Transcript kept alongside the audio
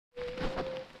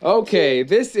Okay,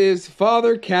 this is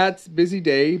Father Cat's Busy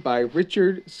Day by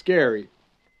Richard Scarry.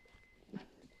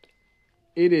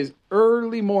 It is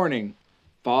early morning.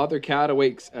 Father Cat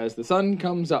awakes as the sun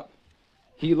comes up.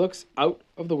 He looks out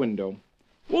of the window.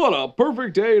 "What a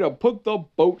perfect day to put the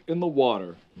boat in the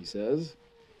water," he says.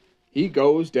 He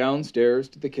goes downstairs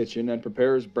to the kitchen and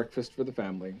prepares breakfast for the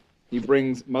family. He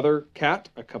brings Mother Cat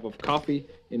a cup of coffee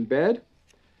in bed.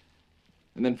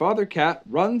 And then Father Cat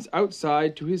runs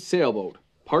outside to his sailboat,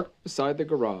 parked beside the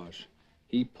garage.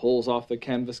 He pulls off the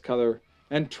canvas cover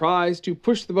and tries to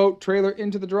push the boat trailer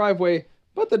into the driveway,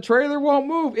 but the trailer won't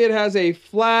move. It has a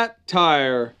flat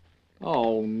tire.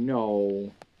 Oh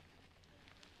no.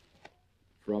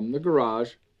 From the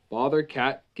garage, Father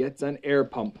Cat gets an air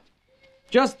pump.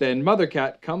 Just then, Mother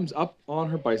Cat comes up on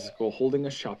her bicycle holding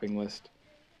a shopping list.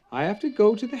 "I have to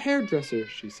go to the hairdresser,"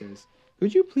 she says.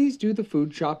 "Could you please do the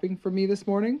food shopping for me this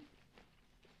morning?"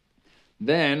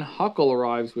 Then Huckle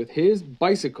arrives with his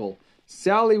bicycle,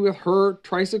 Sally with her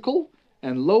tricycle,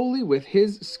 and Lowly with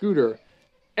his scooter.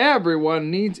 Everyone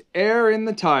needs air in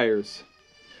the tires.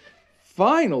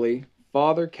 Finally,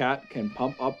 Father Cat can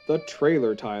pump up the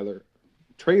trailer tire.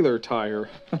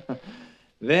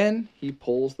 Then he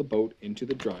pulls the boat into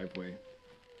the driveway.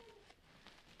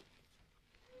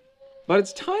 But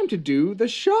it's time to do the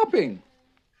shopping.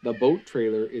 The boat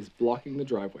trailer is blocking the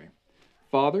driveway.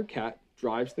 Father Cat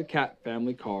drives the Cat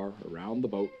family car around the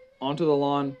boat onto the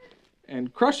lawn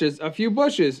and crushes a few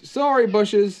bushes. Sorry,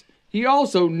 bushes. He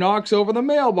also knocks over the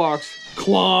mailbox.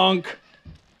 Clonk!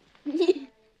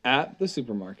 At the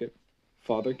supermarket,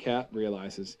 Father Cat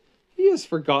realizes he has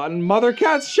forgotten Mother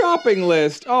Cat's shopping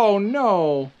list. Oh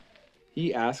no!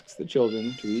 He asks the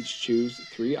children to each choose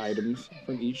 3 items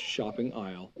from each shopping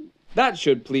aisle. That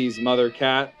should please Mother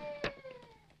Cat.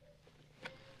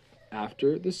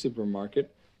 After the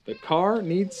supermarket, the car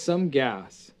needs some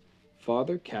gas.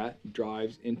 Father Cat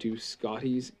drives into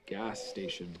Scotty's gas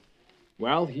station.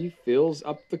 While he fills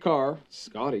up the car,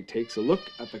 Scotty takes a look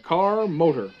at the car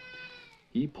motor.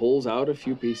 He pulls out a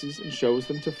few pieces and shows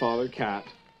them to Father Cat.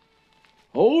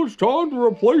 "Oh, it's time to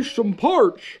replace some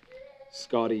parts,"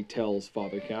 Scotty tells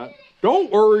Father Cat.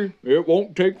 "Don't worry, it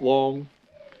won't take long."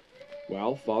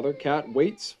 While Father Cat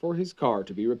waits for his car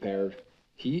to be repaired,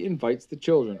 he invites the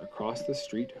children across the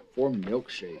street for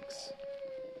milkshakes.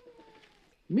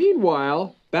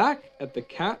 Meanwhile, back at the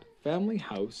Cat family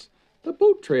house, the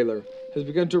boat trailer has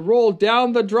begun to roll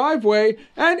down the driveway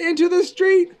and into the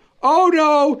street. Oh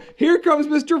no! Here comes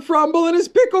Mr. Frumble in his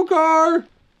pickle car!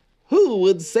 "Who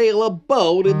would sail a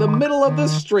boat in the middle of the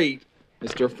street?"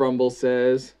 Mr. Frumble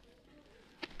says.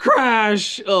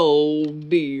 Crash! Oh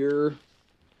dear.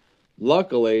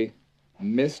 Luckily,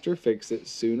 Mr. Fix-It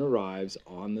soon arrives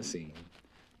on the scene.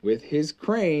 With his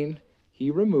crane,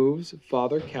 he removes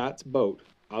Father Cat's boat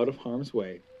out of harm's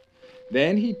way.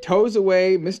 Then he tows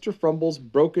away Mr. Frumble's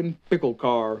broken pickle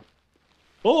car.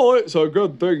 "Oh, it's a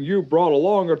good thing you brought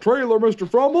along a trailer, Mr.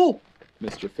 Frumble,"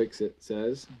 Mr. Fix-It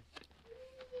says.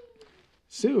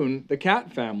 Soon, the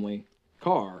Cat family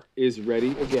car is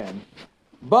ready again.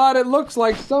 But it looks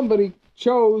like somebody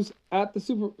chose at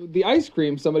the ice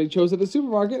cream somebody chose at the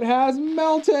supermarket has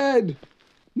melted.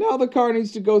 Now the car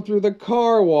needs to go through the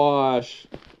car wash.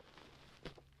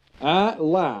 At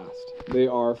last, they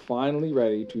are finally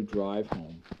ready to drive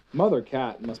home. Mother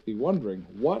Cat must be wondering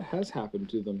what has happened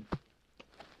to them.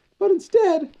 But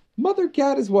instead, Mother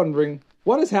Cat is wondering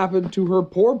what has happened to her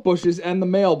poor bushes and the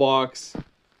mailbox.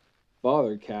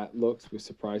 Father Cat looks with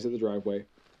surprise at the driveway.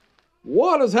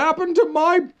 "What has happened to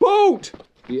my boat?"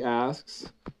 he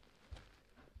asks.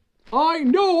 "I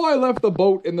know I left the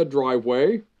boat in the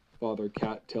driveway," Father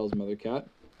Cat tells Mother Cat.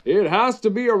 "It has to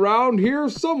be around here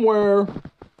somewhere."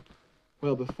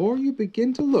 "Well, before you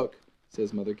begin to look,"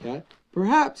 says Mother Cat,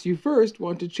 "perhaps you first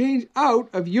want to change out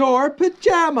of your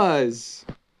pajamas."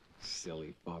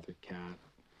 Silly Father Cat.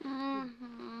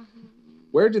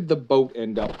 Where did the boat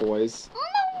end up, boys?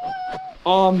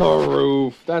 On the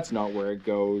roof. That's not where it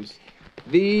goes.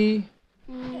 The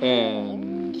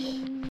end.